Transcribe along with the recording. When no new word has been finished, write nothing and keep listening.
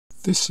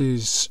This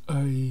is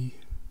a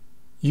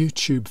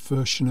YouTube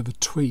version of a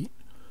tweet,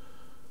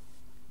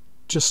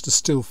 just a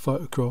still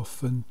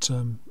photograph, and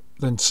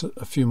then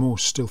a few more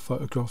still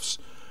photographs,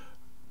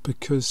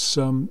 because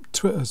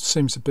Twitter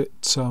seems a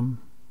bit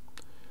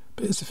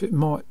as if it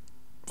might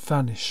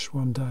vanish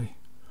one day.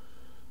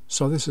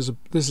 So this is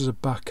a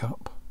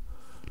backup.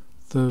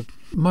 The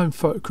main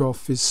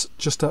photograph is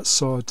just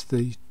outside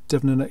the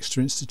Devon and Exeter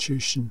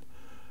Institution,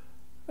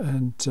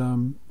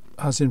 and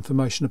has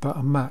information about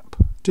a map,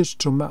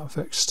 digital map of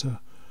Exeter.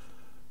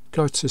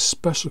 Go to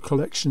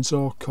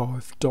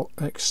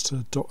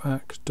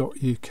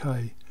specialcollectionsarchive.exeter.ac.uk,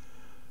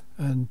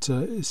 and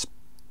it's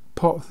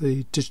part of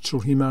the Digital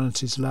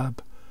Humanities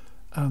Lab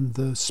and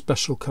the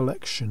Special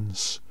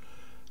Collections.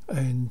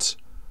 And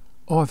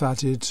I've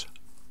added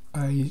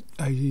a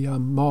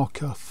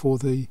marker for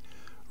the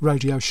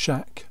Radio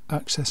Shack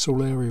Access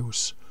All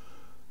Aerials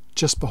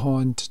just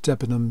behind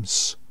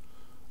Debenhams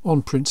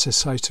on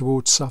Princess Hay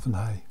towards Southern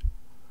Hay.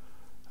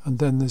 And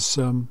then there's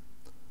a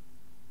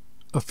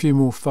few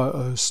more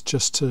photos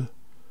just to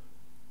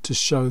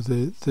show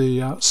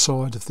the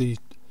outside of the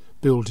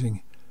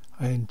building,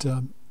 and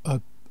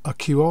a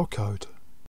QR code.